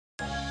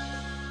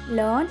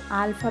Learn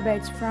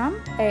alphabets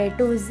from A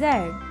to Z.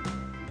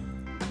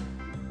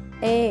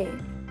 A.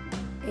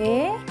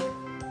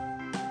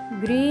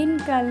 Green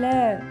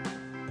color.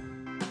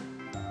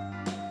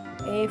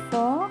 A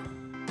for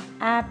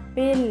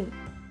apple.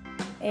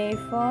 A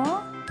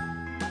for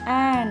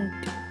ant.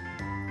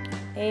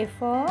 A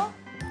for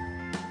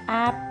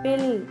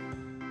apple.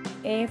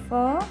 A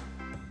for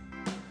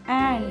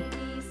ant.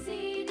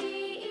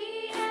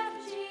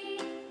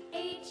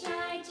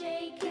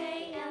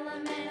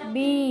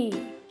 B.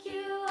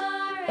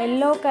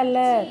 Yellow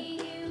color.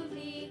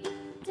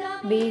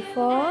 B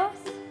for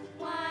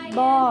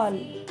ball.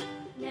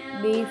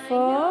 B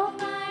for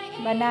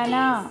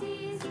banana.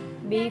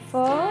 B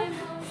for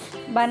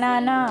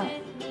banana.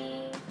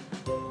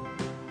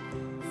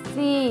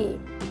 C.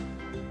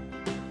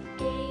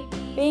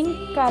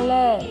 Pink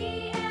color.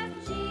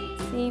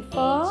 C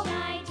for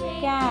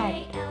cat.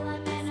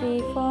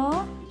 C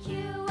for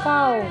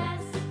cow.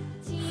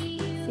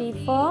 C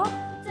for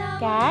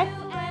cat.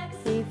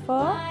 C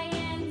for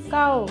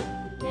cow.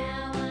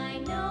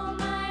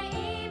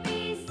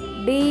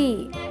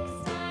 D.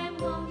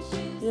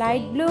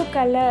 Light blue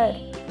color.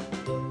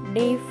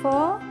 D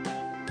for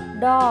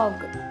dog.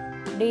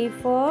 D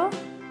for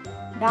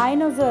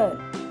dinosaur.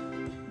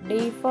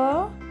 D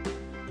for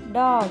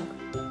dog.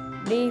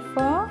 D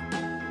for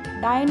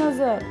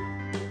dinosaur.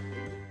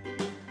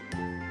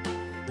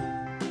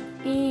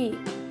 E.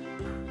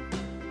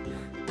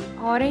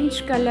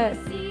 Orange color.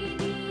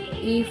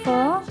 E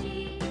for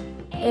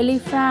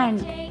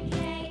elephant.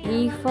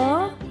 E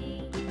for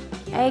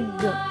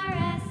egg.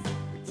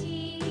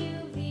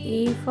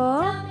 E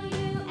for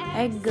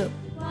egg.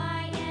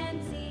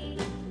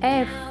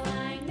 F.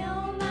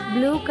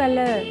 Blue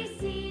color.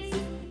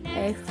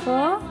 F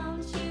for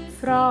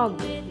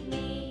frog.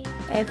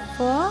 F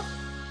for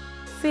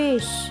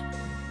fish.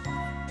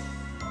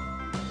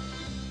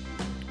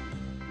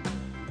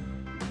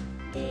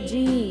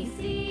 G.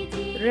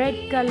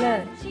 Red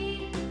color.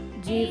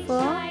 G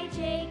for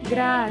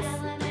grass.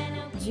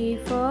 G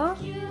for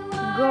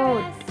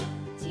goat.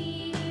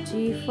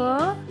 G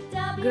for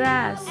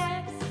grass.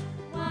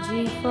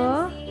 G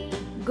for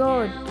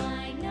goat.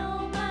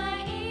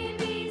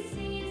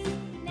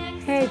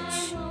 H.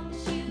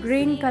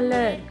 Green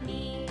color.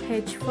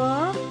 H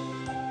for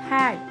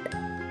hat.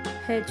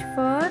 H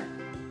for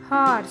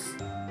horse.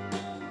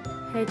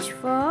 H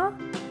for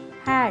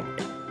hat.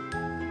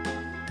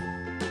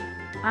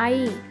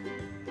 I.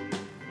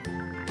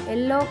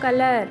 Yellow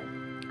color.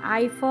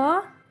 I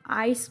for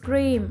ice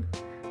cream.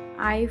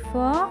 I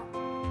for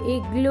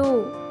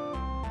igloo.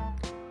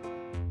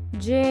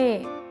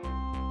 J.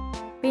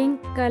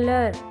 Pink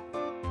color.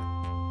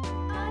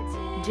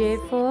 J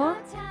for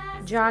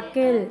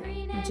jackal.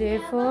 J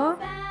for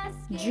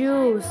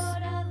juice.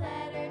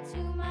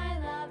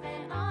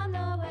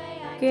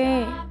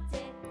 K.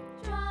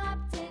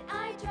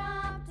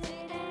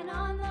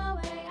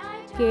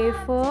 K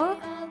for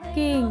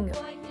king.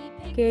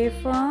 K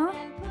for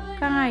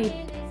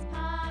kite.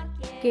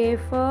 K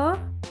for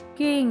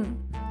king.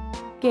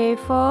 K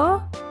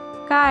for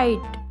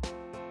kite.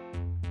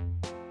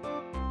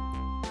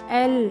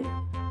 L.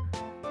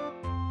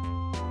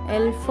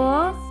 L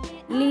for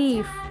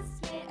leaf.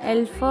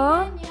 L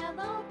for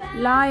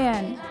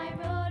lion.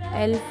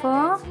 L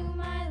for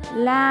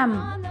lamb.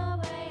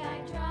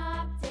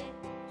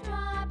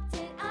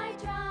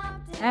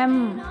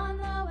 M.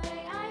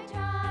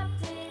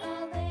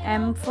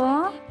 M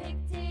for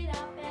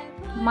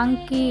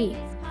monkey.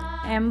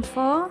 M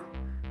for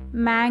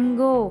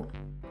mango.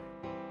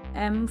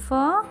 M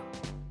for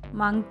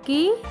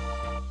monkey.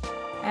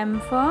 M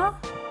for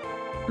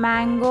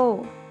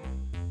mango.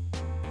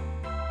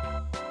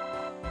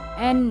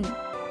 N.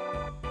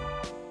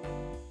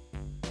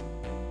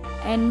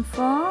 N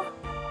for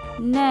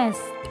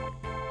nest.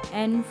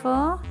 N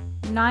for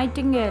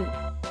nightingale.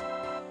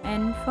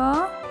 N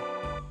for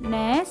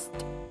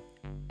nest.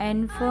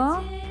 N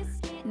for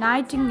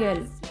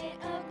nightingale.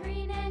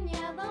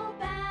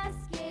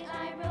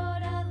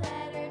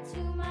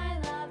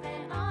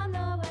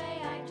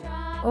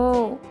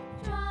 O.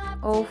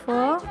 O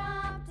for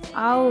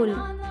owl.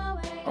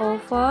 O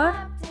for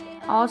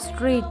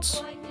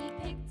ostrich.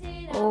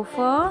 O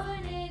for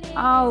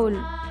owl.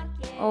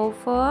 O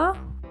for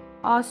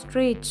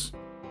ostrich.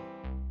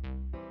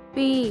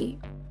 P.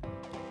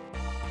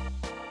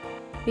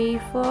 P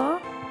for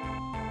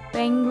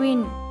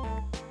penguin.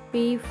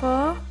 P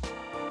for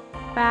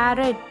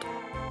parrot.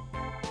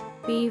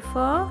 P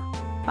for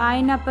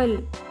pineapple.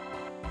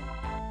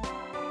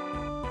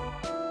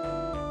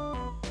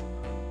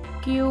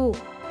 Q.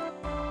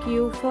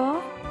 Q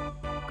for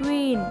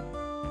queen.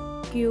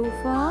 Q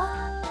for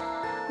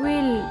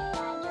quill.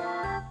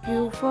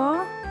 Q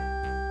for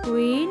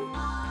queen.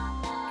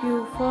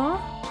 Q for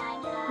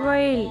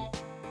quail.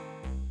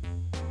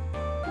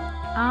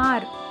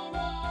 R.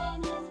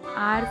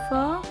 R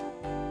for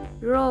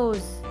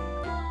rose.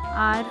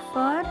 R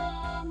for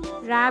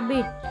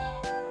rabbit.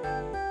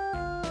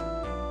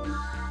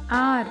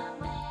 R.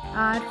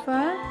 R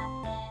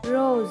for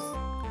rose.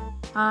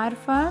 R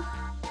for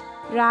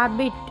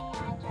rabbit.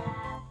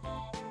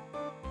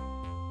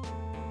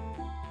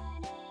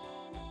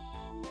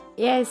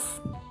 S.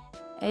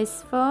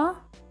 S for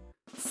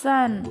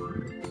sun.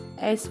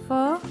 S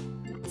for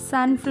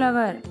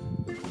sunflower.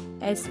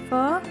 S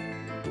for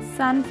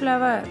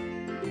sunflower.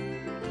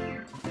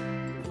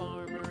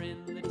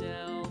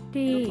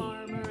 T.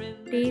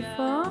 T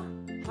for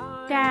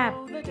tap.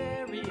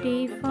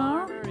 T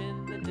for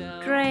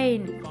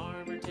train.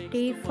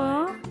 T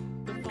for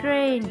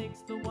train.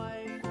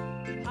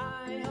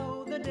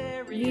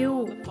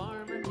 U.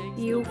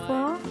 U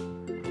for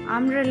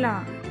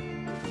umbrella.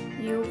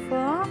 U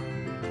for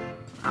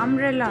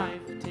umbrella.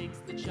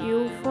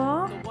 U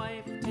for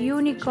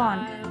unicorn.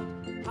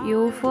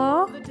 U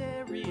for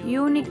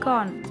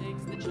unicorn.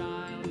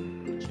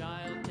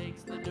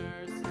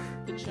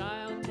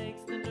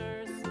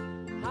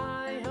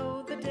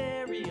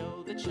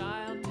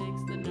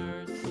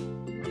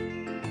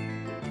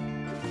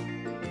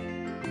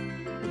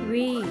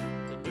 V.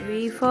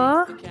 V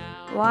for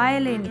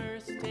violin.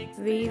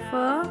 V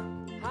for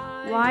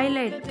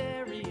violet.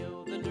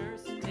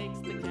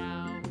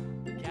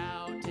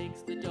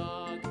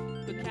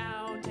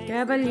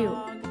 W.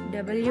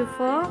 W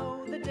for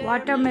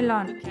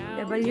watermelon.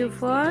 W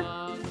for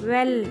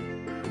well.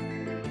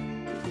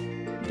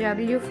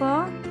 W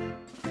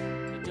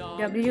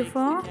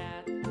for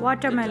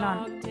watermelon.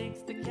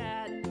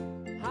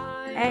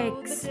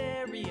 X.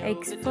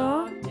 X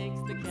for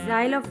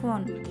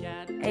xylophone.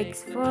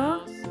 X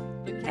for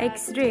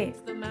X-ray.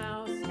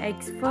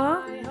 X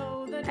for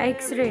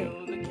X-ray.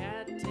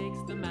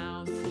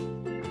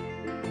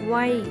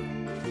 Y.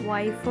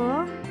 Y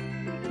for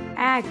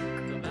egg.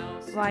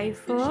 Y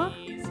for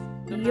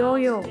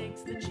yo-yo.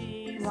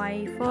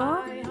 Y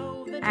for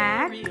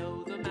egg.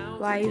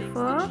 Y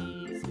for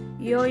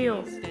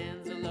yo-yo.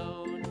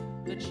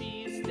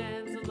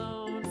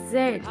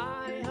 Z.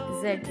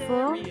 Z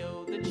for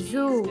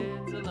zoo.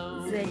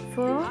 Z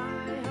for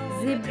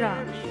zebra.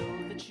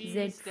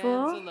 Z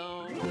for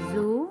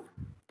zoo.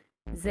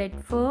 Z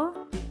for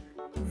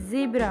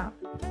zebra.